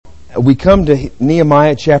We come to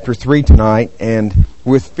Nehemiah chapter 3 tonight, and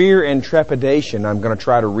with fear and trepidation, I'm going to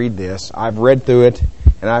try to read this. I've read through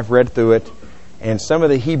it, and some of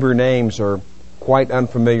the Hebrew names are quite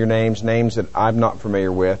unfamiliar names that I'm not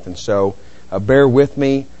familiar with, and so bear with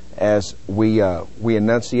me as we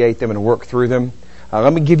enunciate them and work through them.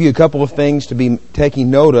 Let me give you a couple of things to be taking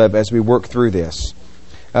note of as we work through this.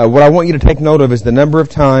 What I want you to take note of is the number of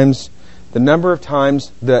times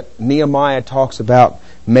that Nehemiah talks about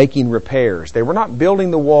making repairs. They were not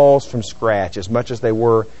building the walls from scratch as much as they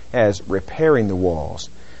were as repairing the walls.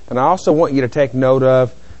 And I also want you to take note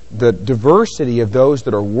of the diversity of those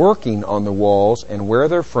that are working on the walls and where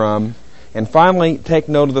they're from. And finally, take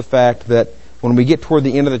note of the fact that when we get toward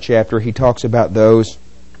the end of the chapter, he talks about those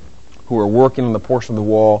who are working on the portion of the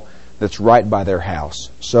wall that's right by their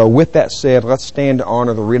house. So with that said, let's stand to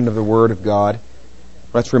honor the reading of the Word of God.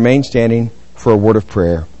 Let's remain standing for a word of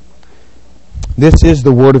prayer. This is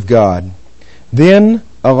the Word of God. Then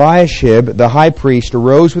Eliashib, the high priest,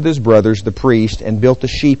 arose with his brothers, the priest, and built the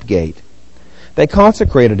sheep gate. They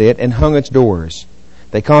consecrated it and hung its doors.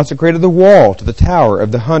 They consecrated the wall to the tower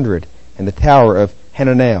of the 100 and the tower of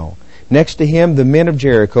Hananel. Next to him the men of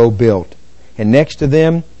Jericho built, and next to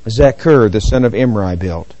them Zaccur, the son of Imri,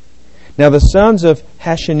 built. Now the sons of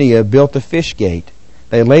Hashaniah built the fish gate.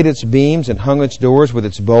 They laid its beams and hung its doors with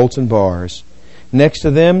its bolts and bars. Next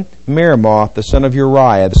to them, Meremoth, the son of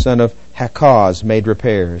Uriah, the son of Hakaz, made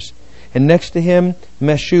repairs. And next to him,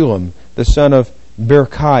 Meshullam, the son of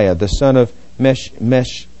Berechiah, the son of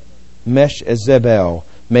Meshezabel,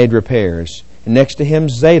 made repairs. And next to him,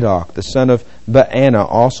 Zadok, the son of Baana,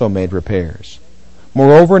 also made repairs.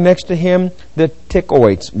 Moreover, next to him, the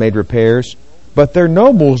Tekoites made repairs, but their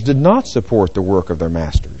nobles did not support the work of their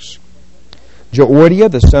masters. Jehoiada,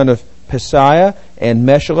 the son of Pesiah, and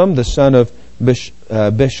Meshullam, the son of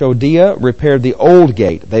Beshodiah, repaired the old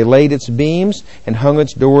gate. They laid its beams and hung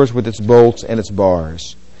its doors with its bolts and its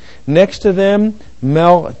bars. Next to them,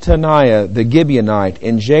 Meltaniah the Gibeonite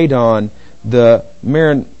and Jadon the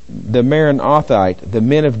Meronothite, the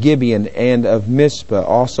men of Gibeon and of Mizpah,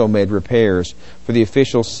 also made repairs for the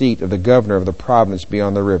official seat of the governor of the province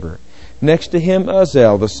beyond the river. Next to him,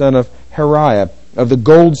 Uzziel, the son of Hariah, of the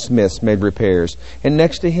goldsmiths, made repairs. And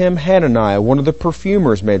next to him, Hananiah, one of the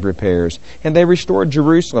perfumers, made repairs. And they restored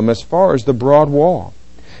Jerusalem as far as the broad wall.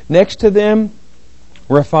 Next to them,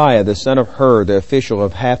 Raphiah, the son of Hur, the official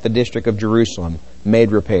of half the district of Jerusalem,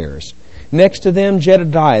 made repairs. Next to them,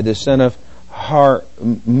 Jedediah, the son of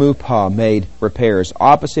Harmupah, made repairs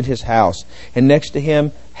opposite his house. And next to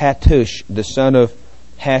him, Hattush, the son of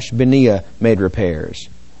Hashbeniah, made repairs.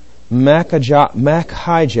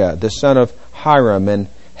 Makhijah, the son of Hiram, and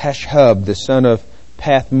Hashub, the son of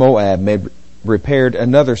Path-Moab, repaired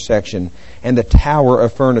another section, and the tower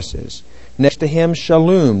of furnaces. Next to him,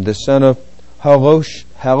 Shallum, the son of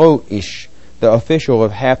Haloish, the official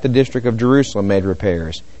of half the district of Jerusalem, made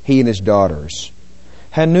repairs, he and his daughters.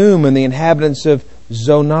 Hanum and the inhabitants of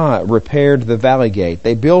Zonah repaired the valley gate.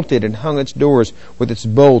 They built it and hung its doors with its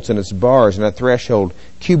bolts and its bars and a threshold,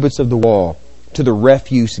 cubits of the wall, to the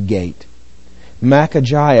refuse gate.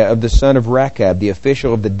 Machajiah of the son of Rachab, the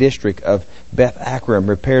official of the district of Beth Akram,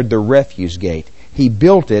 repaired the refuse gate. He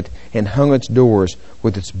built it and hung its doors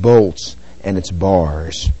with its bolts and its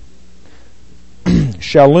bars.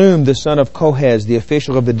 Shallum, the son of Kohez, the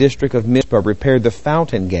official of the district of Mizpah, repaired the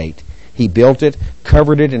fountain gate. He built it,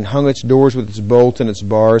 covered it, and hung its doors with its bolts and its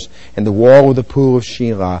bars, and the wall of the pool of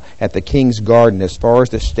Shelah at the king's garden, as far as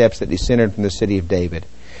the steps that descended from the city of David.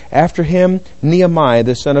 After him, Nehemiah,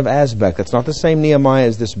 the son of Azbuk, that's not the same Nehemiah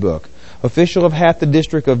as this book, official of half the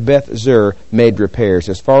district of Beth Zur, made repairs,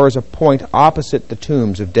 as far as a point opposite the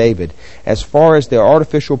tombs of David, as far as the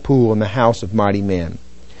artificial pool in the house of mighty men.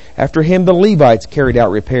 After him, the Levites carried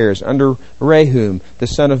out repairs under Rehum, the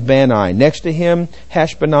son of Bani. Next to him,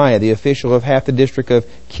 Hashbaniah, the official of half the district of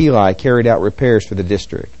Keilah, carried out repairs for the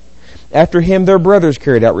district. After him, their brothers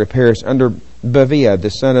carried out repairs under Baviah, the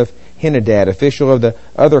son of Henadad, official of the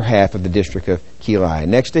other half of the district of Keilah.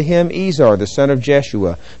 Next to him, Ezar, the son of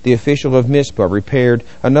Jeshua, the official of Mizpah, repaired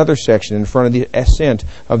another section in front of the ascent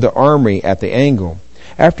of the armory at the angle.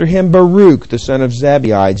 After him, Baruch, the son of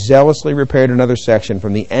Zabbai, zealously repaired another section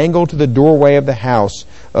from the angle to the doorway of the house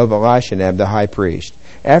of Elishanab the high priest.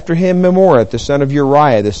 After him, Memorath, the son of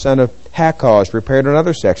Uriah, the son of Hakaz, repaired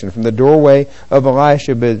another section from the doorway of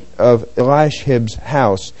Eliashib's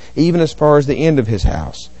house, even as far as the end of his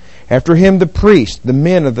house. After him, the priests, the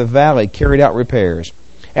men of the valley, carried out repairs.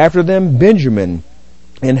 After them, Benjamin,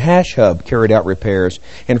 and Hashub carried out repairs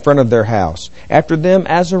in front of their house. After them,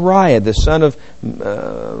 Azariah, the son of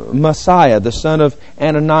Messiah, the son of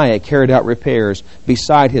Ananiah, carried out repairs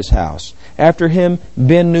beside his house. After him,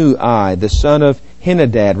 Benui, the son of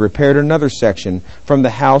Henadad, repaired another section from the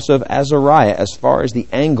house of Azariah as far as the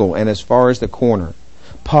angle and as far as the corner.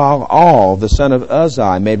 Paal, the son of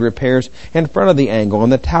Uzziah, made repairs in front of the angle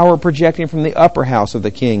and the tower projecting from the upper house of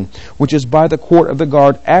the king, which is by the court of the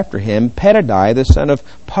guard. After him, Pedadiah, the son of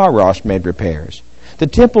Parosh, made repairs. The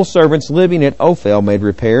temple servants living at Ophel made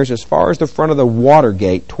repairs as far as the front of the water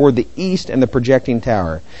gate toward the east and the projecting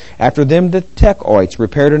tower. After them, the Tekoites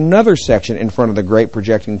repaired another section in front of the great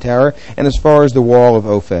projecting tower and as far as the wall of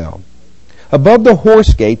Ophel. Above the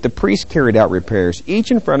horse gate, the priests carried out repairs,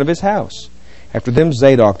 each in front of his house. After them,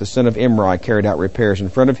 Zadok, the son of Imri, carried out repairs in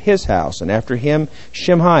front of his house. And after him,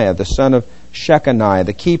 Shemaiah, the son of Shechaniah,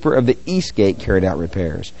 the keeper of the east gate, carried out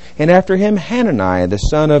repairs. And after him, Hananiah, the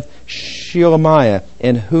son of Shelemiah,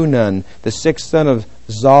 and Hunan, the sixth son of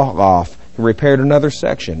Zalaph, repaired another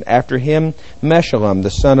section. After him, Meshullam, the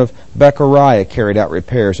son of Bechariah, carried out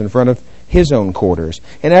repairs in front of his own quarters.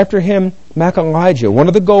 And after him, Machalijah, one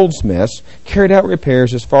of the goldsmiths, carried out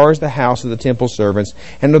repairs as far as the house of the temple servants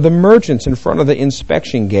and of the merchants in front of the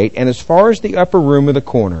inspection gate and as far as the upper room of the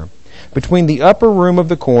corner. Between the upper room of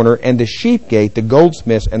the corner and the sheep gate, the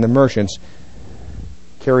goldsmiths and the merchants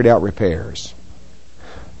carried out repairs.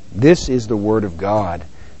 This is the Word of God.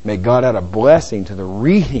 May God add a blessing to the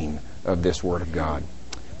reading of this Word of God.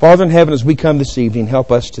 Father in heaven, as we come this evening,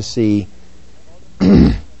 help us to see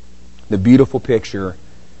the beautiful picture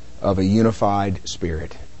of a unified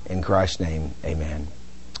spirit. In Christ's name, amen.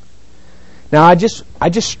 Now, I just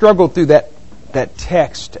struggled through that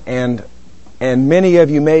text, and many of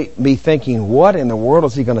you may be thinking, what in the world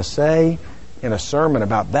is he going to say in a sermon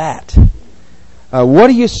about that? What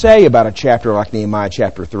do you say about a chapter like Nehemiah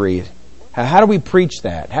chapter 3? How do we preach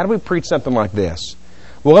that? How do we preach something like this?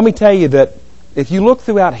 Well, let me tell you that if you look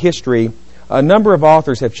throughout history, a number of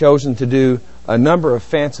authors have chosen to do a number of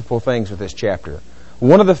fanciful things with this chapter.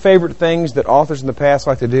 One of the favorite things that authors in the past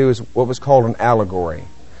like to do is what was called an allegory.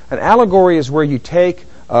 An allegory is where you take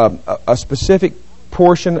a specific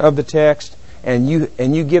portion of the text and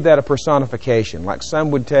you give that a personification. Like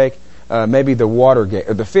some would take maybe the water gate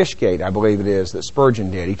or the fish gate, I believe it is, that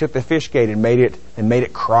Spurgeon did. He took the fish gate and made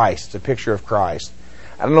it Christ. It's a picture of Christ.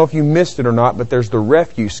 I don't know if you missed it or not, but there's the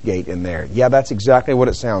refuse gate in there. Yeah, that's exactly what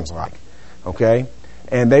it sounds like. Okay?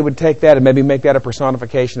 And they would take that and maybe make that a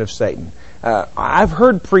personification of Satan. I've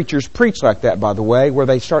heard preachers preach like that, by the way, where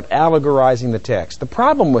they start allegorizing the text. The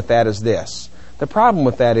problem with that is this. The problem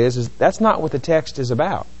with that is that's not what the text is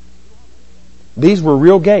about. These were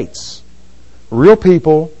real gates. Real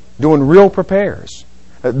people doing real repairs.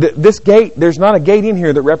 This gate, there's not a gate in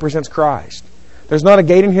here that represents Christ. There's not a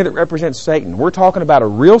gate in here that represents Satan. We're talking about a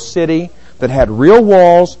real city that had real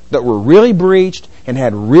walls that were really breached and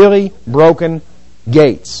had really broken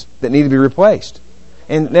gates that need to be replaced.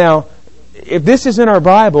 And now, if this is in our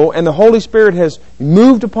Bible and the Holy Spirit has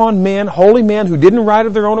moved upon men, holy men who didn't write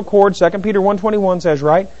of their own accord, 2 Peter 1:21 says,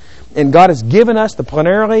 right? And God has given us the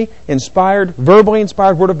plenarily inspired, verbally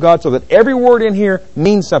inspired Word of God so that every word in here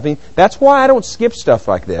means something. That's why I don't skip stuff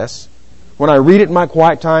like this. When I read it in my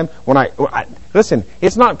quiet time, listen,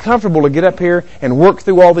 it's not comfortable to get up here and work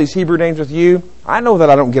through all these Hebrew names with you. I know that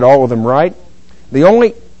I don't get all of them right. The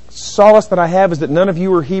only solace that I have is that none of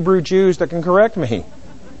you are Hebrew Jews that can correct me.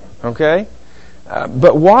 Okay?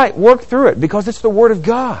 But why work through it? Because it's the Word of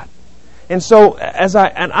God. And so,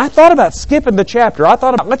 I thought about skipping the chapter. I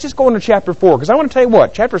thought about, let's just go into chapter 4. Because I want to tell you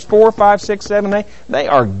what, chapters 4, 5, 6, 7, 8, they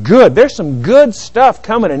are good. There's some good stuff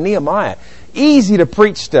coming in Nehemiah. Easy to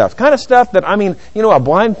preach stuff. Kind of stuff that, a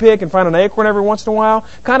blind pig can find an acorn every once in a while.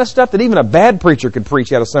 Kind of stuff that even a bad preacher could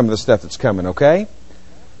preach out of some of the stuff that's coming, okay?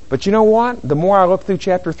 But you know what? The more I look through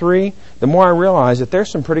chapter 3, the more I realize that there's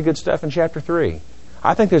some pretty good stuff in chapter 3.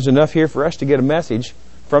 I think there's enough here for us to get a message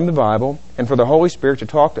from the Bible and for the Holy Spirit to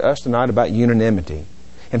talk to us tonight about unanimity.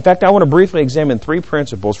 In fact, I want to briefly examine 3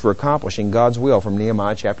 principles for accomplishing God's will from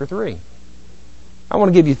Nehemiah chapter 3. I want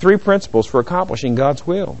to give you 3 principles for accomplishing God's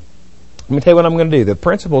will. Let me tell you what I'm going to do. The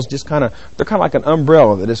principles they're kind of like an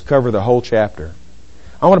umbrella that just cover the whole chapter.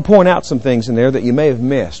 I want to point out some things in there that you may have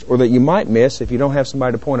missed, or that you might miss if you don't have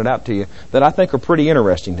somebody to point it out to you, that I think are pretty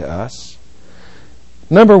interesting to us.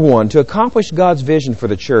 Number 1, to accomplish God's vision for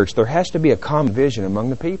the church, there has to be a common vision among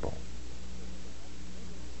the people.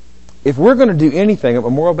 If we're going to do anything at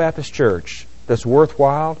Memorial Baptist Church that's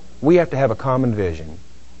worthwhile, we have to have a common vision.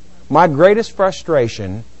 My greatest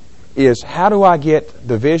frustration is, how do I get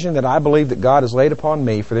the vision that I believe that God has laid upon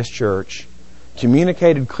me for this church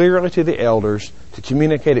communicated clearly to the elders, to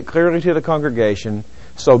communicate it clearly to the congregation,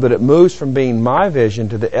 so that it moves from being my vision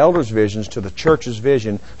to the elders' visions to the church's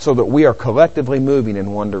vision, so that we are collectively moving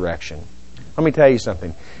in one direction. Let me tell you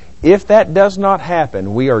something. If that does not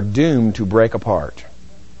happen, we are doomed to break apart.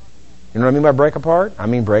 You know what I mean by break apart? I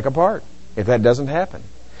mean break apart. If that doesn't happen.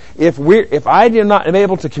 If I am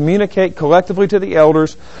able to communicate collectively to the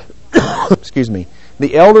elders, excuse me,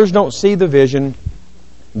 the elders don't see the vision,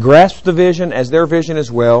 grasp the vision as their vision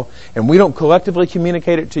as well, and we don't collectively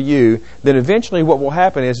communicate it to you, then eventually what will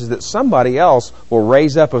happen is that somebody else will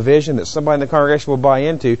raise up a vision that somebody in the congregation will buy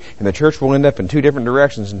into, and the church will end up in two different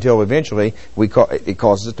directions until eventually it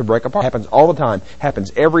causes it to break apart. It happens all the time. It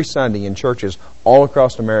happens every Sunday in churches all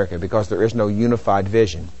across America because there is no unified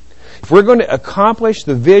vision. If we're going to accomplish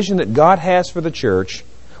the vision that God has for the church,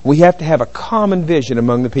 we have to have a common vision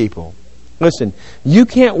among the people. Listen, you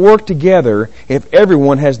can't work together if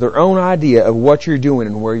everyone has their own idea of what you're doing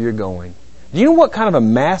and where you're going. Do you know what kind of a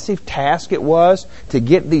massive task it was to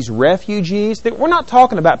get these refugees? We're not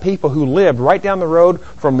talking about people who lived right down the road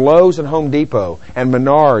from Lowe's and Home Depot and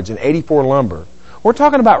Menards and 84 Lumber. We're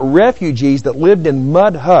talking about refugees that lived in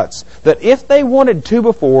mud huts, that if they wanted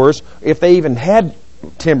 2x4s, if they even had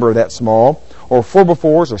timber that small, or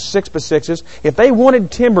 4x4s or 6x6s, if they wanted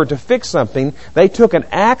timber to fix something, they took an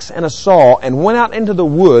axe and a saw and went out into the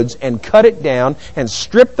woods and cut it down and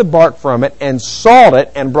stripped the bark from it and sawed it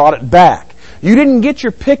and brought it back. You didn't get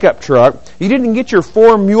your pickup truck, you didn't get your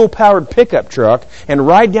 4-mule-powered pickup truck and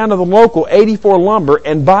ride down to the local 84 Lumber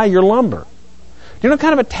and buy your lumber. Do you know what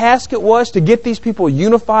kind of a task it was to get these people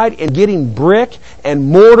unified in getting brick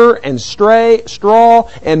and mortar and straw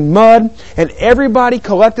and mud and everybody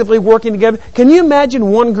collectively working together? Can you imagine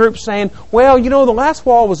one group saying, well, you know, the last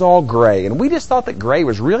wall was all gray and we just thought that gray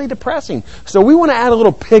was really depressing, so we want to add a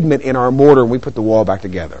little pigment in our mortar and we put the wall back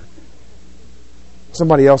together.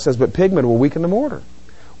 Somebody else says, but pigment will weaken the mortar.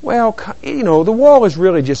 Well, you know, the wall is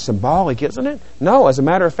really just symbolic, isn't it? No, as a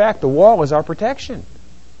matter of fact, the wall is our protection.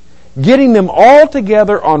 Getting them all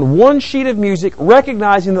together on one sheet of music,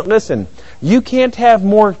 recognizing that, listen, you can't have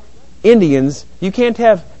more Indians, you can't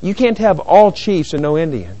have all chiefs and no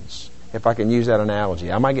Indians, if I can use that analogy.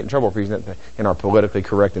 I might get in trouble for using that in our politically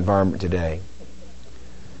correct environment today.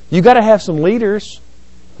 You got to have some leaders.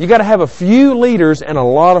 You got to have a few leaders and a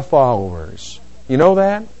lot of followers. You know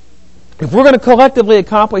that? If we're going to collectively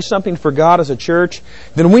accomplish something for God as a church,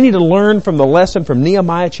 then we need to learn from the lesson from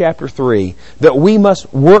Nehemiah chapter 3 that we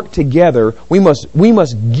must work together. We must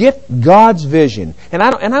get God's vision. And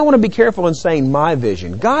I want to be careful in saying my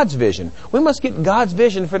vision. God's vision. We must get God's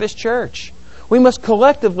vision for this church. We must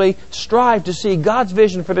collectively strive to see God's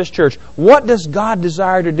vision for this church. What does God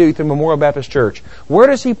desire to do through Memorial Baptist Church? Where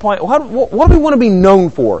does He plan? What do we want to be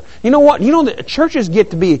known for? You know what? You know that churches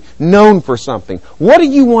get to be known for something. What do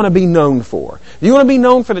you want to be known for? Do you want to be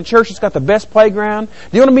known for the church that's got the best playground?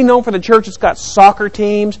 Do you want to be known for the church that's got soccer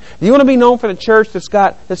teams? Do you want to be known for the church that's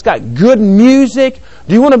got good music?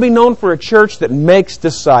 Do you want to be known for a church that makes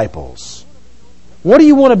disciples? What do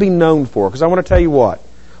you want to be known for? Because I want to tell you what.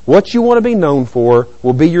 What you want to be known for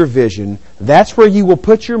will be your vision. That's where you will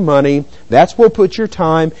put your money. That's where you'll put your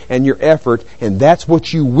time and your effort. And that's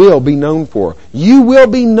what you will be known for. You will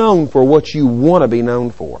be known for what you want to be known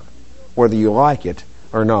for, whether you like it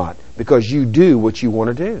or not, because you do what you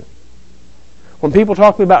want to do. When people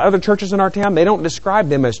talk to me about other churches in our town, they don't describe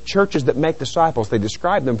them as churches that make disciples. They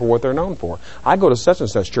describe them for what they're known for. I go to such and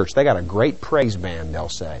such church. They got a great praise band, they'll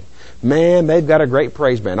say. Man, they've got a great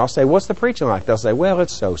praise band. I'll say, what's the preaching like? They'll say, well,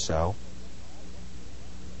 it's so-so.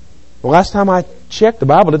 The last time I checked, the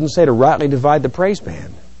Bible didn't say to rightly divide the praise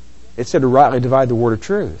band. It said to rightly divide the word of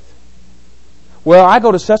truth. Well, I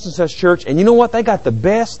go to such and such church, and you know what? They got the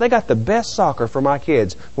best soccer for my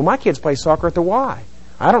kids. Well, my kids play soccer at the Y.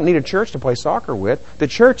 I don't need a church to play soccer with. The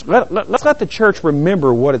church, let's let the church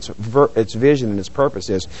remember what its vision and its purpose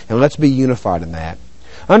is, and let's be unified in that.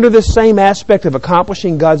 Under this same aspect of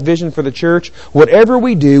accomplishing God's vision for the church, whatever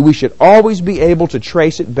we do, we should always be able to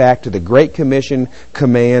trace it back to the Great Commission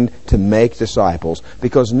command to make disciples.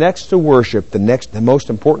 Because next to worship, the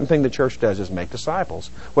most important thing the church does is make disciples.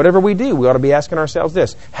 Whatever we do, we ought to be asking ourselves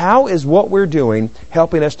this: how is what we're doing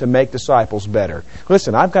helping us to make disciples better?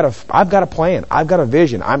 Listen, I've got a plan. I've got a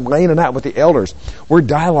vision. I'm laying it out with the elders. We're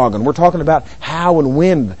dialoguing. We're talking about how and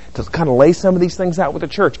when to kind of lay some of these things out with the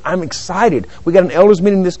church. I'm excited. We got an elders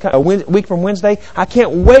meeting this week from Wednesday. I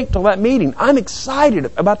can't wait till that meeting. I'm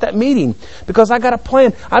excited about that meeting because I got a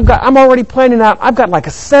plan. I'm already planning out. I've got like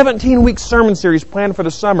a 17-week sermon series planned for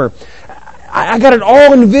the summer. I got it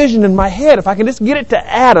all envisioned in my head. If I can just get it to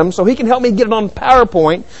Adam so he can help me get it on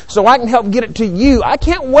PowerPoint so I can help get it to you. I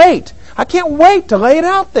can't wait. I can't wait to lay it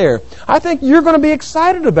out there. I think you're going to be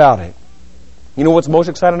excited about it. You know what's most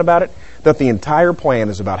exciting about it? That the entire plan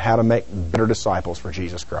is about how to make better disciples for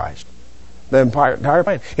Jesus Christ. The entire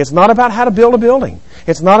plan. It's not about how to build a building.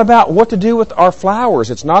 It's not about what to do with our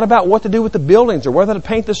flowers. It's not about what to do with the buildings or whether to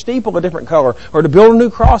paint the steeple a different color or to build a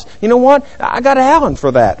new cross. You know what? I got Alan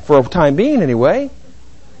for that, for a time being anyway.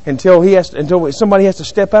 Until somebody has to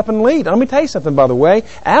step up and lead. Let me tell you something, by the way.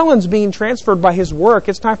 Alan's being transferred by his work.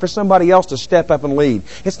 It's time for somebody else to step up and lead.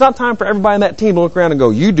 It's not time for everybody in that team to look around and go,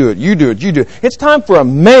 you do it, you do it, you do it. It's time for a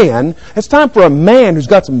man. It's time for a man who's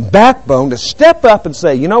got some backbone to step up and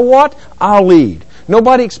say, you know what? I'll lead.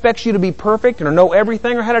 Nobody expects you to be perfect or know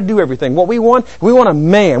everything or how to do everything. What we want a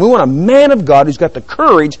man. We want a man of God who's got the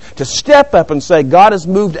courage to step up and say, God has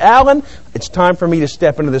moved Alan. It's time for me to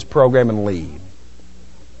step into this program and lead.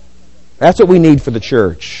 That's what we need for the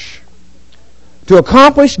church. To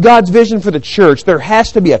accomplish God's vision for the church, there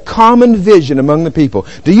has to be a common vision among the people.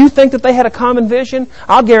 Do you think that they had a common vision?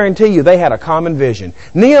 I'll guarantee you they had a common vision.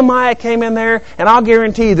 Nehemiah came in there, and I'll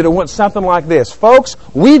guarantee you that it went something like this. Folks,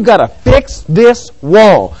 we've got to fix this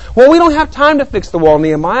wall. Well, we don't have time to fix the wall,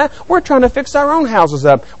 Nehemiah. We're trying to fix our own houses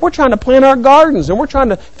up. We're trying to plant our gardens, and we're trying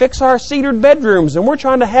to fix our cedared bedrooms, and we're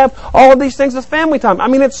trying to have all of these things as family time. I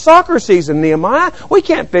mean, it's soccer season, Nehemiah. We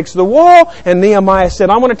can't fix the wall. And Nehemiah said,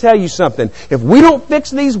 I'm going to tell you something. If we don't fix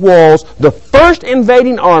these walls, the first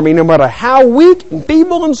invading army, no matter how weak and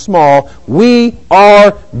feeble and small, we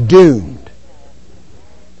are doomed.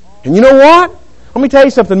 And you know what? Let me tell you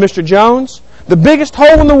something, Mr. Jones. The biggest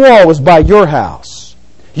hole in the wall is by your house.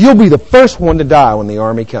 You'll be the first one to die when the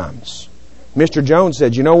army comes. Mr. Jones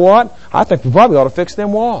said, you know what? I think we probably ought to fix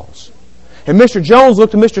them walls. And Mr. Jones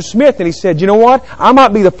looked at Mr. Smith and he said, you know what? I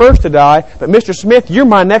might be the first to die, but Mr. Smith, you're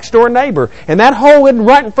my next door neighbor. And that hole isn't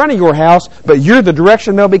right in front of your house, but you're the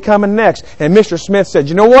direction they'll be coming next. And Mr. Smith said,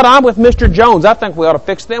 you know what? I'm with Mr. Jones. I think we ought to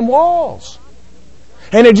fix them walls.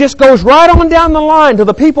 And it just goes right on down the line till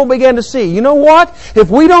the people begin to see, you know what? If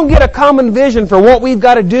we don't get a common vision for what we've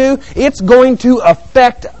got to do, it's going to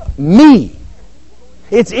affect me.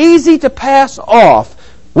 It's easy to pass off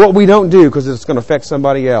what we don't do because it's going to affect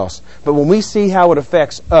somebody else. But when we see how it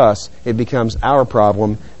affects us, it becomes our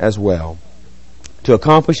problem as well. To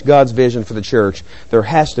accomplish God's vision for the church, there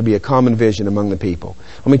has to be a common vision among the people.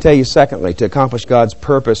 Let me tell you, secondly, to accomplish God's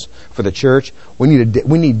purpose for the church, we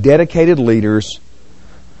need dedicated leaders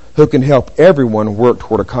who can help everyone work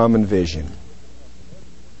toward a common vision.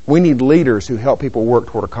 We need leaders who help people work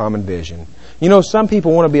toward a common vision. You know, some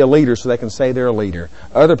people want to be a leader so they can say they're a leader.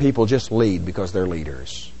 Other people just lead because they're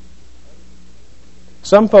leaders.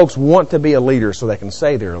 Some folks want to be a leader so they can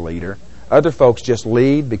say they're a leader. Other folks just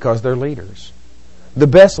lead because they're leaders. The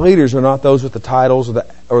best leaders are not those with the titles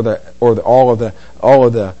or all of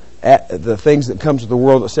the things that comes to the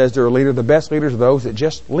world that says they're a leader. The best leaders are those that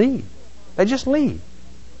just lead. They just lead.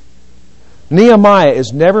 Nehemiah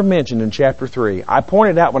is never mentioned in chapter 3. I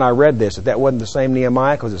pointed out when I read this that wasn't the same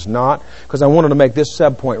Nehemiah because it's not, because I wanted to make this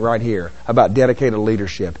subpoint right here about dedicated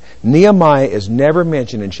leadership. Nehemiah is never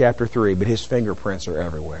mentioned in chapter 3, but his fingerprints are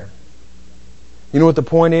everywhere. You know what the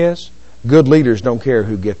point is? Good leaders don't care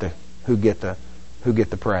who get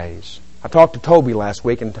the praise. I talked to Toby last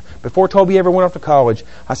week, and before Toby ever went off to college,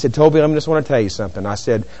 I said, Toby, I just want to tell you something. I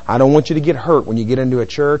said, I don't want you to get hurt when you get into a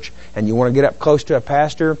church and you want to get up close to a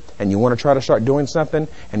pastor and you want to try to start doing something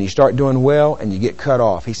and you start doing well and you get cut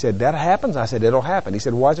off. He said, that happens? I said, it'll happen. He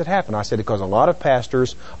said, why does it happen? I said, because a lot of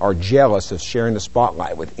pastors are jealous of sharing the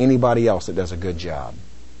spotlight with anybody else that does a good job.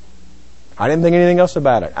 I didn't think anything else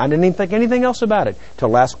about it. I didn't even think anything else about it till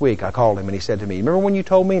last week. I called him and he said to me, remember when you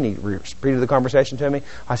told me? And he repeated the conversation to me.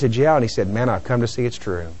 I said, yeah. And he said, man, I've come to see it's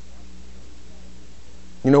true.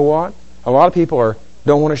 You know what? A lot of people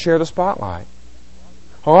don't want to share the spotlight.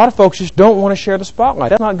 A lot of folks just don't want to share the spotlight.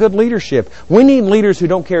 That's not good leadership. We need leaders who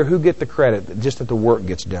don't care who get the credit, just that the work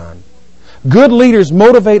gets done. Good leaders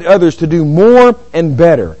motivate others to do more and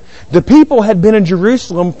better. The people had been in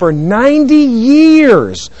Jerusalem for 90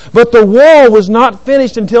 years, but the wall was not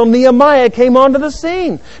finished until Nehemiah came onto the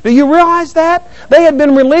scene. Do you realize that? They had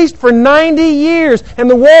been released for 90 years, and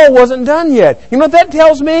the wall wasn't done yet. You know what that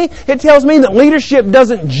tells me? It tells me that leadership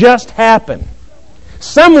doesn't just happen.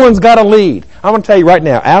 Someone's got to lead. I'm going to tell you right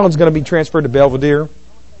now, Alan's going to be transferred to Belvedere.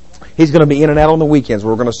 He's going to be in and out on the weekends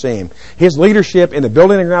where we're going to see him. His leadership in the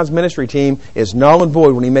Building and Grounds ministry team is null and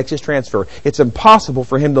void when he makes his transfer. It's impossible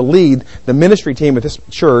for him to lead the ministry team at this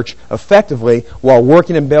church effectively while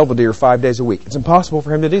working in Belvedere 5 days a week. It's impossible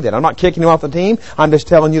for him to do that. I'm not kicking him off the team. I'm just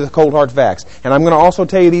telling you the cold hard facts. And I'm going to also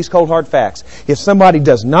tell you these cold hard facts. If somebody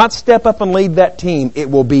does not step up and lead that team, it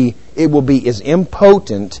will be as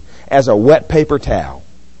impotent as a wet paper towel.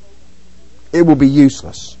 it will be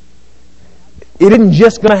useless. It isn't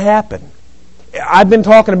just going to happen. I've been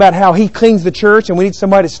talking about how He cleans the church and we need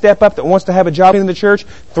somebody to step up that wants to have a job in the church.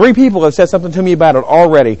 3 people have said something to me about it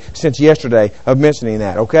already since yesterday of mentioning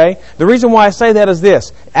that, okay? The reason why I say that is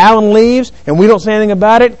this. Alan leaves and we don't say anything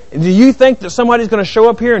about it. Do you think that somebody's going to show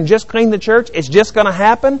up here and just clean the church? It's just going to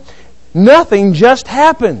happen? Nothing just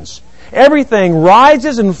happens. Everything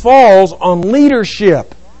rises and falls on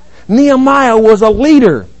leadership. Nehemiah was a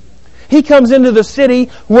leader. He comes into the city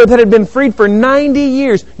that had been freed for 90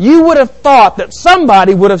 years. You would have thought that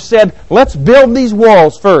somebody would have said, let's build these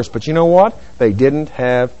walls first. But you know what? They didn't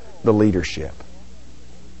have the leadership.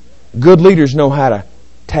 Good leaders know how to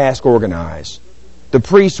task organize. The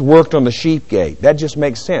priests worked on the sheep gate. That just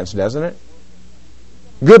makes sense, doesn't it?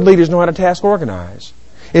 Good leaders know how to task organize.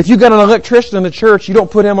 If you got an electrician in the church, you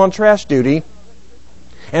don't put him on trash duty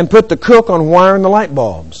and put the cook on wiring the light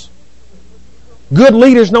bulbs. Good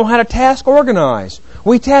leaders know how to task organize.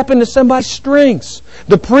 We tap into somebody's strengths.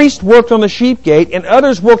 The priest worked on the sheep gate and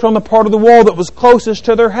others worked on the part of the wall that was closest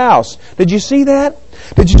to their house. Did you see that?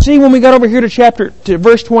 Did you see when we got over here to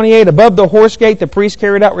verse 28, above the horse gate, the priest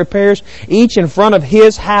carried out repairs, each in front of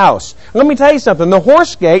his house. Let me tell you something. The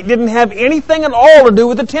horse gate didn't have anything at all to do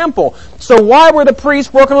with the temple. So why were the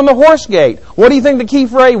priests working on the horse gate? What do you think the key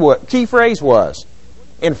phrase was?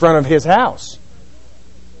 In front of his house.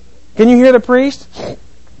 Can you hear the priest?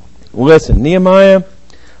 Listen, Nehemiah,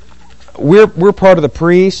 we're part of the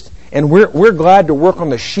priest, and we're glad to work on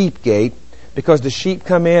the sheep gate because the sheep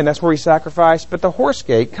come in, that's where he sacrificed. But the horse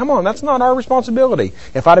gate, come on, that's not our responsibility.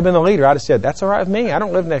 If I'd have been the leader, I'd have said, that's all right with me. I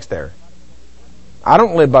don't live next there. I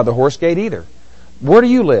don't live by the horse gate either. Where do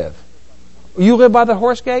you live? You live by the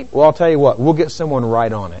horse gate? Well, I'll tell you what, we'll get someone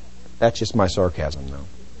right on it. That's just my sarcasm, though.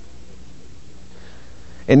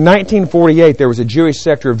 In 1948, there was a Jewish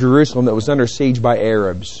sector of Jerusalem that was under siege by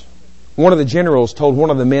Arabs. One of the generals told one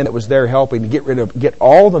of the men that was there helping to get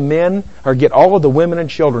all the men, or get all of the women and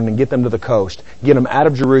children and get them to the coast. Get them out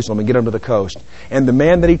of Jerusalem and get them to the coast. And the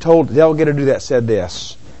man that he told the delegate to do that said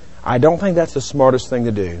this, I don't think that's the smartest thing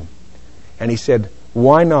to do. And he said,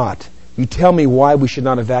 why not? You tell me why we should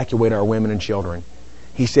not evacuate our women and children.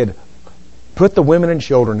 He said, put the women and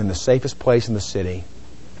children in the safest place in the city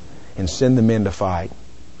and send the men to fight.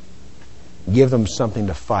 Give them something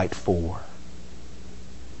to fight for.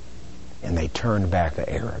 And they turned back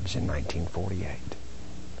the Arabs in 1948.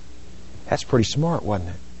 That's pretty smart, wasn't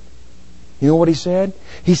it? You know what he said?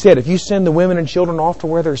 He said, if you send the women and children off to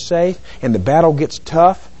where they're safe and the battle gets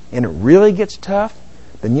tough, and it really gets tough,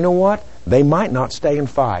 then you know what? They might not stay and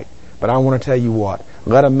fight. But I want to tell you what.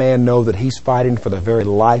 Let a man know that he's fighting for the very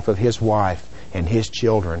life of his wife and his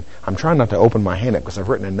children. I'm trying not to open my hand up because I've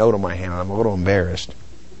written a note on my hand and I'm a little embarrassed.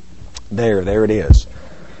 There it is.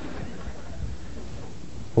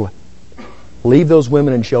 Leave those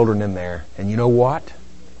women and children in there. And you know what?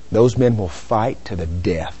 Those men will fight to the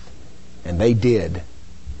death. And they did.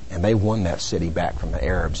 And they won that city back from the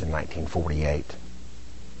Arabs in 1948.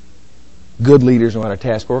 Good leaders know how to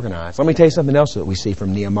task organize. Let me tell you something else that we see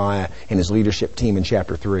from Nehemiah and his leadership team in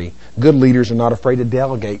chapter 3. Good leaders are not afraid to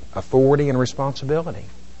delegate authority and responsibility.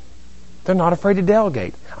 They're not afraid to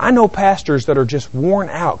delegate. I know pastors that are just worn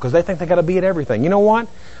out because they think they got to be at everything. You know what?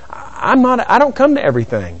 I don't come to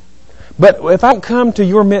everything. But if I don't come to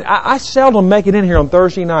your I seldom make it in here on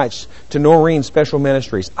Thursday nights to Noreen Special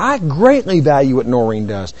Ministries. I greatly value what Noreen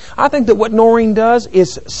does. I think that what Noreen does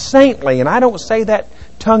is saintly, and I don't say that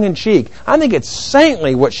tongue-in-cheek. I think it's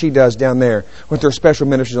saintly what she does down there with her special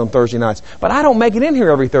ministries on Thursday nights. But I don't make it in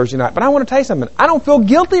here every Thursday night. But I want to tell you something. I don't feel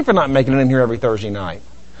guilty for not making it in here every Thursday night.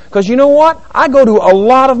 Because you know what? I go to a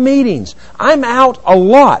lot of meetings. I'm out a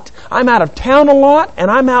lot. I'm out of town a lot,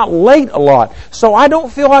 and I'm out late a lot. So I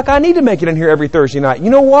don't feel like I need to make it in here every Thursday night. You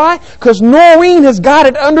know why? Because Noreen has got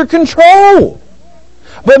it under control.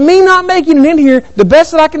 But me not making it in here, the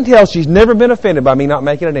best that I can tell, she's never been offended by me not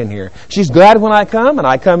making it in here. She's glad when I come, and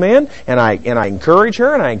I come in, and I encourage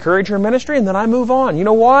her, and I encourage her ministry, and then I move on. You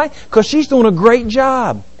know why? Because she's doing a great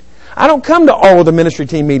job. I don't come to all of the ministry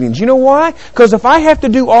team meetings. You know why? Because if I have to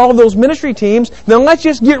do all of those ministry teams, then let's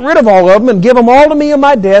just get rid of all of them and give them all to me on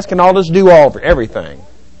my desk and I'll just do everything.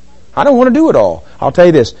 I don't want to do it all. I'll tell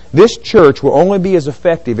you this. This church will only be as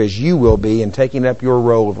effective as you will be in taking up your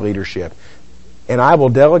role of leadership. And I will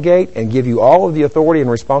delegate and give you all of the authority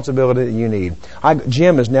and responsibility that you need.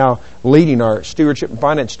 Jim is now leading our stewardship and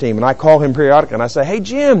finance team, and I call him periodically, and I say, hey,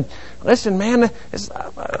 Jim, listen, man,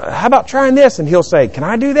 how about trying this? And he'll say, can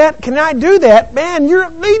I do that? Can I do that? Man, you're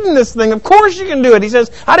leading this thing. Of course you can do it. He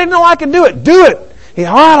says, I didn't know I could do it. Do it.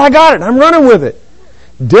 All right, I got it. I'm running with it.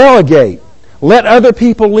 Delegate. Let other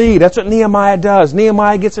people lead. That's what Nehemiah does.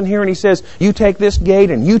 Nehemiah gets in here and he says, you take this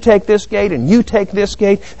gate, and you take this gate, and you take this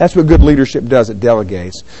gate. That's what good leadership does. It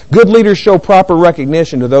delegates. Good leaders show proper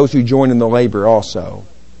recognition to those who join in the labor also.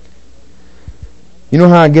 You know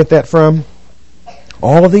how I get that from?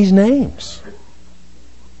 All of these names.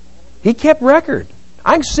 He kept record.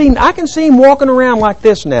 I can see him walking around like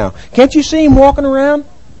this now. Can't you see him walking around?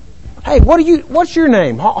 Hey, what's your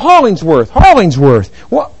name? Hollingsworth.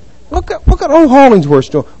 What? Look at old Hollingsworth's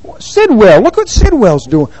doing. Sidwell. Look what Sidwell's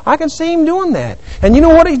doing. I can see him doing that. And you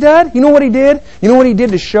know what he did? You know what he did? You know what he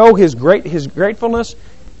did to show his gratefulness?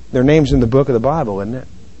 Their name's in the book of the Bible, isn't it?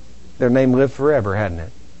 Their name lived forever, hadn't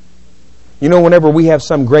it? You know, whenever we have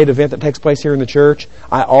some great event that takes place here in the church,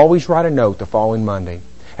 I always write a note the following Monday.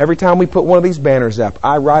 Every time we put one of these banners up,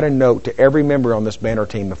 I write a note to every member on this banner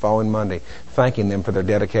team the following Monday, thanking them for their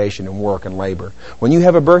dedication and work and labor. When you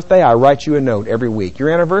have a birthday, I write you a note every week. Your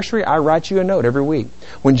anniversary, I write you a note every week.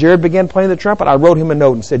 When Jared began playing the trumpet, I wrote him a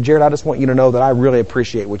note and said, Jared, I just want you to know that I really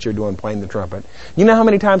appreciate what you're doing playing the trumpet. You know how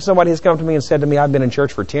many times somebody has come to me and said to me, I've been in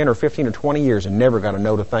church for 10 or 15 or 20 years and never got a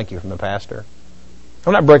note of thank you from the pastor.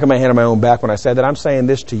 I'm not breaking my hand on my own back when I say that. I'm saying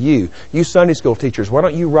this to you. You Sunday school teachers, why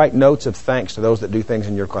don't you write notes of thanks to those that do things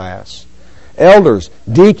in your class? Elders,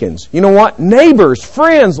 deacons, you know what? Neighbors,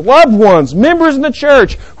 friends, loved ones, members in the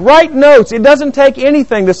church, write notes. It doesn't take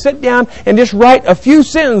anything to sit down and just write a few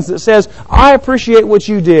sentences that says, I appreciate what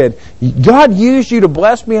you did. God used you to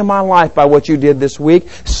bless me in my life by what you did this week.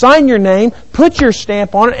 Sign your name, put your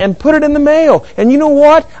stamp on it, and put it in the mail. And you know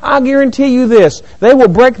what? I'll guarantee you this. They will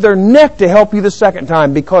break their neck to help you the second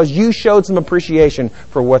time because you showed some appreciation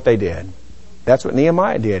for what they did. That's what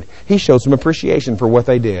Nehemiah did. He showed some appreciation for what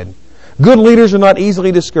they did. Good leaders are not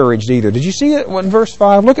easily discouraged either. Did you see it in verse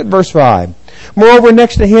 5? Look at verse 5. Moreover,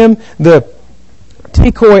 next to him, the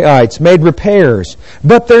Tekoites made repairs,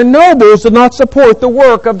 but their nobles did not support the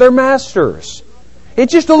work of their masters.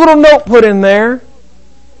 It's just a little note put in there.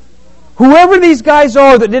 Whoever these guys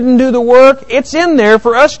are that didn't do the work, it's in there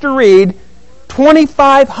for us to read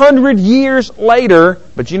 2,500 years later.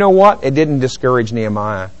 But you know what? It didn't discourage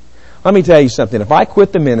Nehemiah. Let me tell you something. If I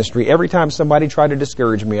quit the ministry, every time somebody tried to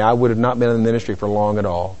discourage me, I would have not been in the ministry for long at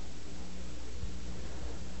all.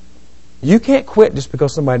 You can't quit just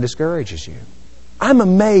because somebody discourages you. I'm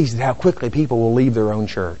amazed at how quickly people will leave their own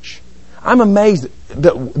church. I'm amazed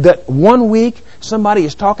that one week somebody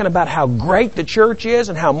is talking about how great the church is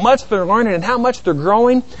and how much they're learning and how much they're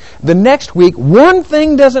growing. The next week, one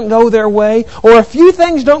thing doesn't go their way or a few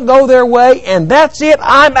things don't go their way and that's it,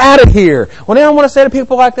 I'm out of here. When I want to say to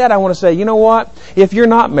people like that, I want to say, you know what? If you're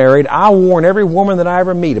not married, I'll warn every woman that I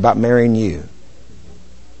ever meet about marrying you.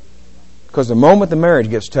 Because the moment the marriage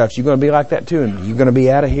gets tough, you're going to be like that too and you're going to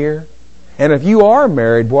be out of here. And if you are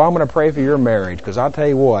married, boy, I'm going to pray for your marriage because I'll tell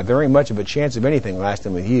you what, there ain't much of a chance of anything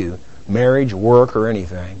lasting with you. Marriage, work, or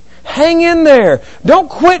anything. Hang in there. Don't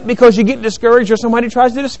quit because you get discouraged or somebody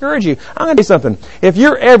tries to discourage you. I'm going to tell you something. If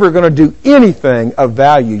you're ever going to do anything of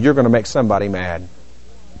value, you're going to make somebody mad.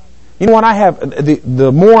 You know what I have?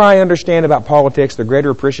 The more I understand about politics, the greater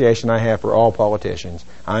appreciation I have for all politicians.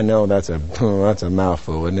 I know that's a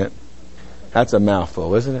mouthful, isn't it? That's a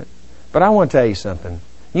mouthful, isn't it? But I want to tell you something.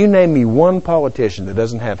 You name me one politician that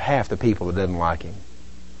doesn't have half the people that doesn't like him.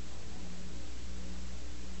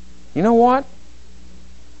 You know what?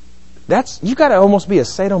 You've got to almost be a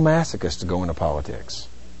sadomasochist to go into politics.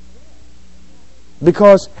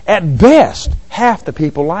 Because at best, half the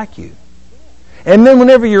people like you. And then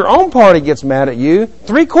whenever your own party gets mad at you,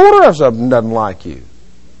 3/4 of them doesn't like you.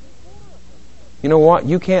 You know what?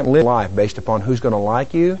 You can't live life based upon who's going to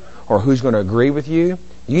like you or who's going to agree with you.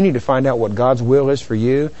 You need to find out what God's will is for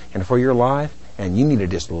you and for your life, and you need to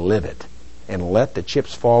just live it and let the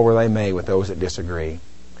chips fall where they may with those that disagree.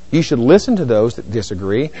 You should listen to those that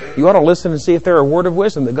disagree. You ought to listen and see if they're a word of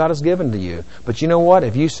wisdom that God has given to you. But you know what?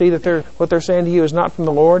 If you see that what they're saying to you is not from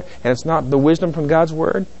the Lord and it's not the wisdom from God's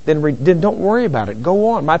Word, then don't worry about it. Go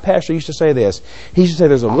on. My pastor used to say this. He used to say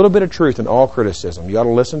there's a little bit of truth in all criticism. You ought to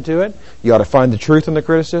listen to it. You ought to find the truth in the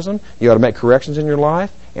criticism. You ought to make corrections in your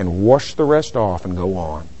life and wash the rest off and go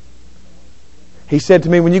on. He said to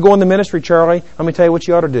me, when you go in the ministry, Charlie, let me tell you what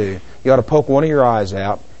you ought to do. You ought to poke one of your eyes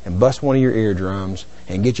out and bust one of your eardrums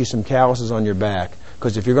and get you some calluses on your back.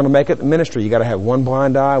 Because if you're going to make it the ministry, you got to have one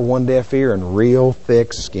blind eye, one deaf ear, and real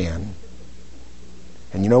thick skin.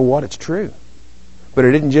 And you know what? It's true. But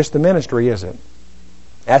it isn't just the ministry, is it?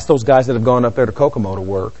 Ask those guys that have gone up there to Kokomo to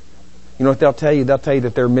work. You know what they'll tell you? They'll tell you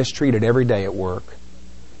that they're mistreated every day at work.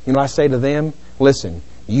 You know, I say to them, listen,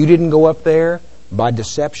 you didn't go up there by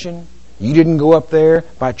deception. You didn't go up there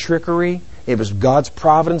by trickery. It was God's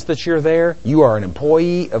providence that you're there. You are an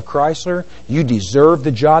employee of Chrysler. You deserve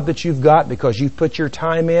the job that you've got because you've put your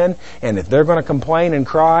time in. And if they're going to complain and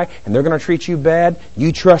cry and they're going to treat you bad,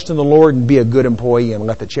 you trust in the Lord and be a good employee and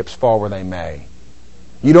let the chips fall where they may.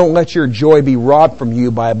 You don't let your joy be robbed from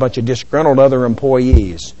you by a bunch of disgruntled other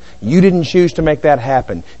employees. You didn't choose to make that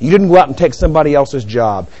happen. You didn't go out and take somebody else's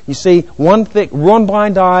job. You see, one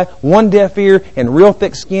blind eye, one deaf ear, and real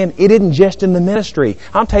thick skin, it isn't just in the ministry.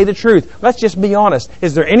 I'll tell you the truth. Let's just be honest.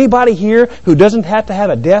 Is there anybody here who doesn't have to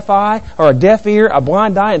have a deaf eye or a deaf ear, a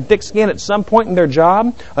blind eye, and thick skin at some point in their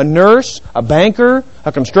job? A nurse, a banker,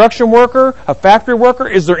 a construction worker, a factory worker?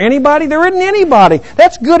 Is there anybody? There isn't anybody.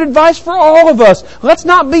 That's good advice for all of us. Let's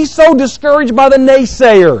not be so discouraged by the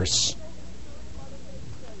naysayers.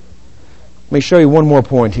 Let me show you one more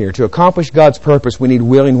point here. To accomplish God's purpose, we need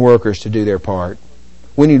willing workers to do their part.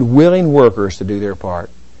 We need willing workers to do their part.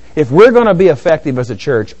 If we're going to be effective as a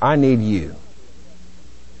church, I need you.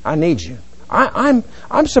 I need you. I'm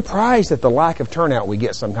surprised at the lack of turnout we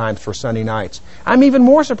get sometimes for Sunday nights. I'm even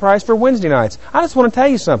more surprised for Wednesday nights. I just want to tell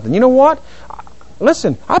you something. You know what?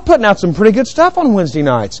 Listen, I'm putting out some pretty good stuff on Wednesday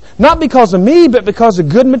nights. Not because of me, but because of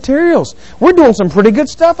good materials. We're doing some pretty good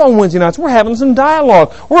stuff on Wednesday nights. We're having some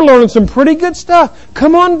dialogue. We're learning some pretty good stuff.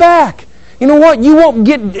 Come on back. You know what? You won't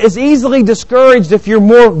get as easily discouraged if you're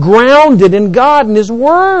more grounded in God and His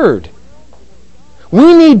Word.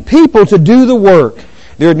 We need people to do the work.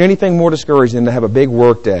 There isn't anything more discouraging than to have a big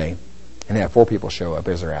work day and have 4 people show up,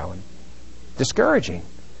 is there, Alan? Discouraging.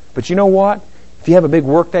 But you know what? If you have a big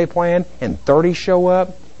workday plan and 30 show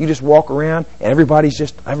up, you just walk around and everybody's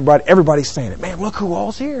saying it. Man, look who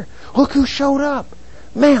all's here. Look who showed up.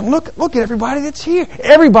 Man, look at everybody that's here.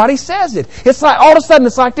 Everybody says it. It's like all of a sudden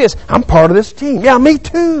it's like this. I'm part of this team. Yeah, me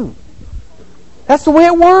too. That's the way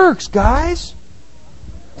it works, guys.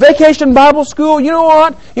 Vacation Bible School, you know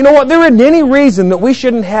what? There isn't any reason that we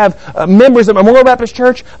shouldn't have members of Memorial Baptist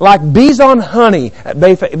Church like bees on honey at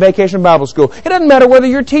Vacation Bible School. It doesn't matter whether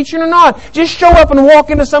you're teaching or not. Just show up and walk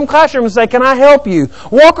into some classroom and say, "Can I help you?"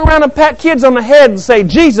 Walk around and pat kids on the head and say,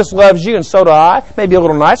 "Jesus loves you and so do I." Maybe a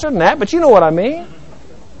little nicer than that, but you know what I mean.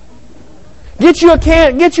 Get you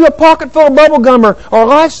a pocket full of bubble gum or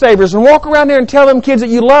Lifesavers and walk around there and tell them kids that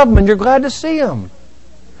you love them and you're glad to see them.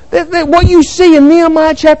 What you see in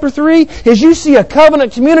Nehemiah chapter 3 is you see a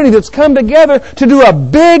covenant community that's come together to do a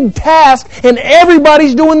big task, and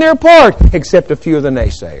everybody's doing their part, except a few of the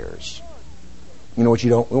naysayers. You know what?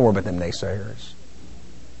 Don't worry about them naysayers.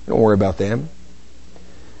 Don't worry about them.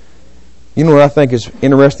 You know what I think is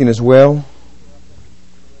interesting as well?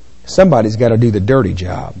 Somebody's got to do the dirty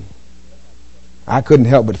job. I couldn't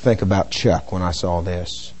help but think about Chuck when I saw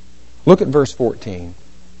this. Look at verse 14.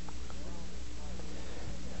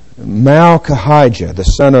 Malchijah, the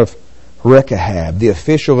son of Rechab, the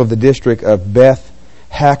official of the district of Beth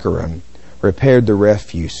Hakerem, repaired the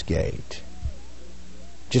refuse gate.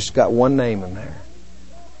 Just got one name in there.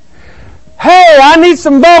 Hey, I need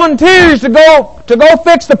some volunteers to go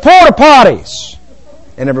fix the porta potties.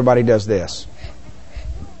 And everybody does this.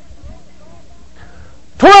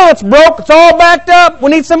 Toilet's broke. It's all backed up.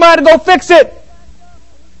 We need somebody to go fix it.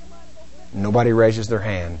 Nobody raises their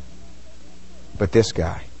hand. But this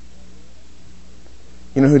guy.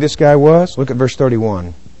 You know who this guy was? Look at verse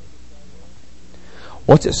 31.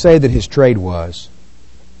 What's it say that his trade was?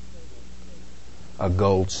 A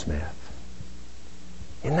goldsmith.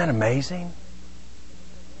 Isn't that amazing?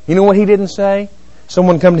 You know what he didn't say?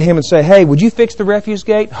 Someone come to him and say, "Hey, would you fix the refuse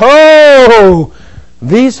gate?" "Ho!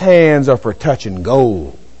 These hands are for touching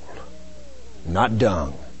gold, not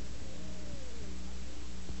dung."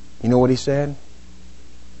 You know what he said?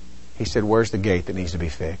 He said, "Where's the gate that needs to be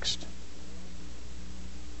fixed?"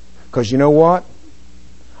 Because you know what?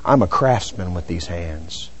 I'm a craftsman with these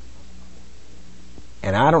hands.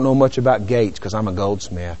 And I don't know much about gates because I'm a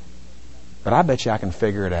goldsmith. But I bet you I can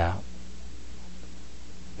figure it out.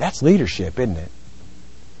 That's leadership, isn't it?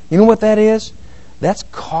 You know what that is? That's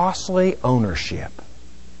costly ownership.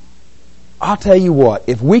 I'll tell you what,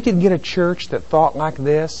 if we could get a church that thought like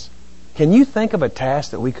this, can you think of a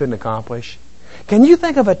task that we couldn't accomplish? Can you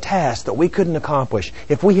think of a task that we couldn't accomplish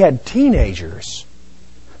if we had teenagers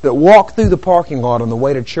that walked through the parking lot on the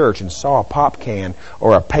way to church and saw a pop can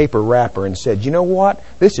or a paper wrapper and said, "You know what?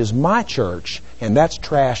 This is my church, and that's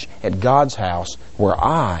trash at God's house where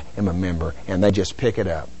I am a member," and they just pick it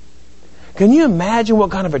up. Can you imagine what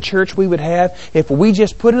kind of a church we would have if we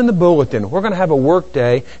just put in the bulletin, we're going to have a work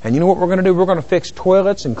day, and you know what we're going to do? We're going to fix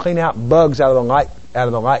toilets and clean out bugs out of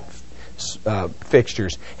the light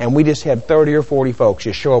fixtures, and we just had 30 or 40 folks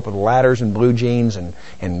just show up with ladders and blue jeans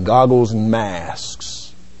and goggles and masks.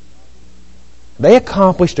 They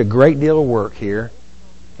accomplished a great deal of work here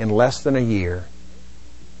in less than a year.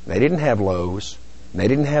 They didn't have Lowe's. They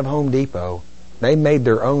didn't have Home Depot. They made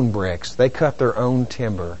their own bricks. They cut their own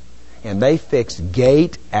timber. And they fixed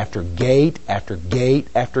gate after gate after gate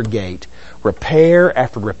after gate. Repair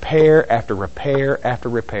after repair after repair after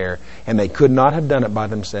repair. And they could not have done it by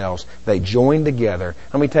themselves. They joined together.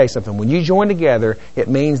 Let me tell you something. When you join together, it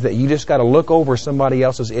means that you just got to look over somebody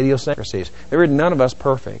else's idiosyncrasies. There isn't none of us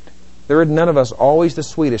perfect. There isn't none of us always the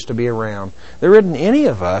sweetest to be around. There isn't any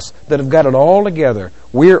of us that have got it all together.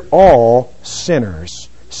 We're all sinners,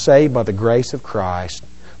 saved by the grace of Christ,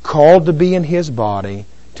 called to be in His body,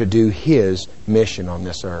 to do His mission on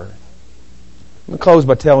this earth. I'm going to close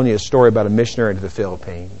by telling you a story about a missionary to the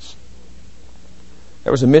Philippines.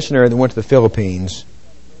 There was a missionary that went to the Philippines.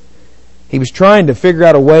 He was trying to figure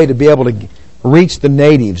out a way to be able to reach the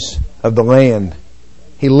natives of the land.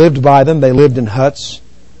 He lived by them. They lived in huts.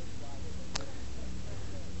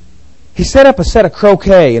 He set up a set of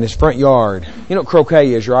croquet in his front yard. You know what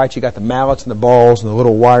croquet is, right? You got the mallets and the balls and the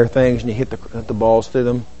little wire things, and you hit the balls through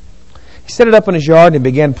them. He set it up in his yard and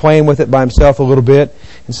began playing with it by himself a little bit.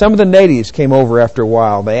 And some of the natives came over after a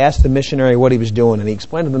while. They asked the missionary what he was doing, and he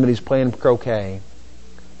explained to them that he was playing croquet.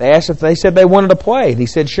 They asked if they said they wanted to play, and he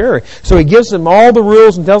said sure. So he gives them all the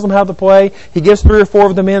rules and tells them how to play. He gives 3 or 4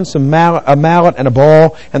 of the men a mallet and a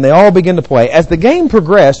ball, and they all begin to play. As the game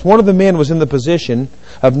progressed, one of the men was in the position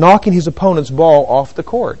of knocking his opponent's ball off the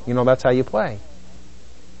court. You know, that's how you play.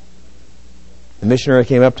 The missionary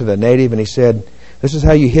came up to the native and he said, "This is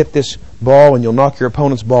how you hit this ball, and you'll knock your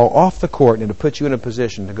opponent's ball off the court, and it'll put you in a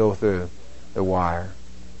position to go through the wire."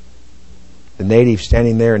 The native,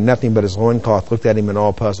 standing there in nothing but his loincloth, looked at him and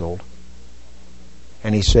all puzzled.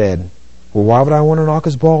 And he said, "Well, why would I want to knock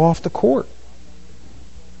his ball off the court?"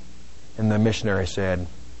 And the missionary said,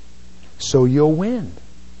 "So you'll win."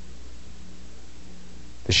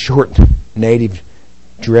 The short,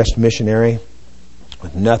 native-dressed missionary,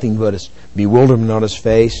 with nothing but his bewilderment on his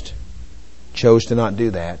face, chose to not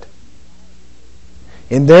do that.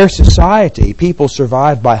 In their society, people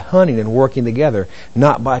survived by hunting and working together,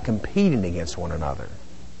 not by competing against one another.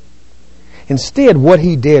 Instead, what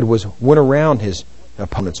he did was went around his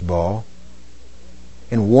opponent's ball,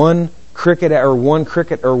 and one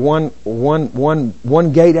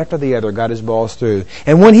gate after the other got his balls through.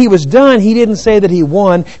 And when he was done, he didn't say that he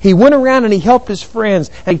won. He went around and he helped his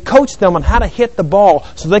friends and he coached them on how to hit the ball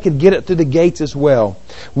so they could get it through the gates as well.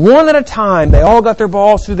 One at a time, they all got their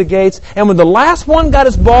balls through the gates. And when the last one got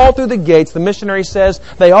his ball through the gates, the missionary says,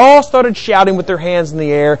 they all started shouting with their hands in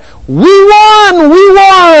the air, "We won! We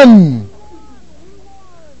won!"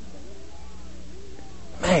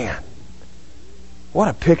 Man, what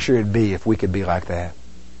a picture it'd be if we could be like that.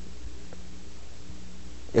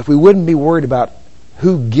 If we wouldn't be worried about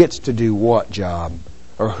who gets to do what job,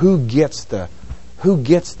 or who gets the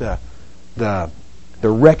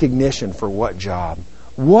recognition for what job.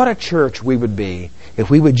 What a church we would be if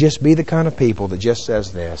we would just be the kind of people that just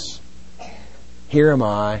says this: "Here am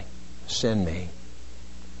I, send me."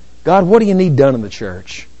 God, what do you need done in the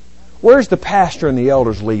church? Where's the pastor and the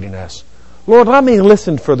elders leading us? Lord, let me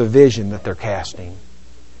listen for the vision that they're casting.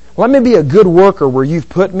 Let me be a good worker where you've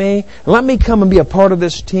put me. Let me come and be a part of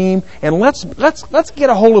this team. And let's get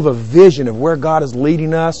a hold of a vision of where God is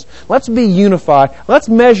leading us. Let's be unified. Let's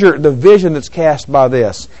measure the vision that's cast by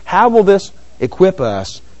this. How will this equip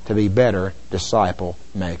us to be better disciple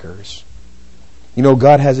makers? You know,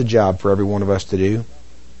 God has a job for every one of us to do.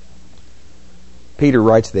 Peter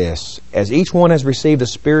writes this: "As each one has received a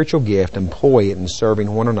spiritual gift, employ it in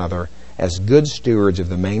serving one another as good stewards of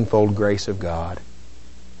the manifold grace of God."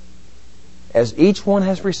 As each one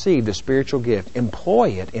has received a spiritual gift, employ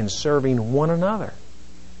it in serving one another.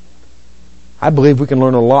 I believe we can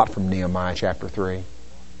learn a lot from Nehemiah chapter 3.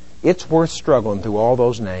 It's worth struggling through all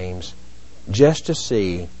those names just to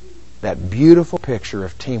see that beautiful picture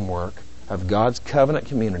of teamwork, of God's covenant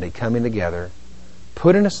community coming together,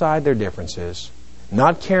 putting aside their differences,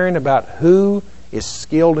 not caring about who is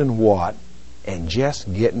skilled in what, and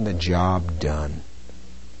just getting the job done.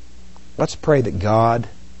 Let's pray that God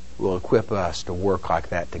will equip us to work like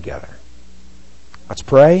that together. Let's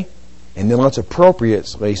pray, and then let's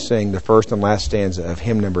appropriately sing the first and last stanza of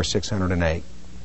hymn number 608.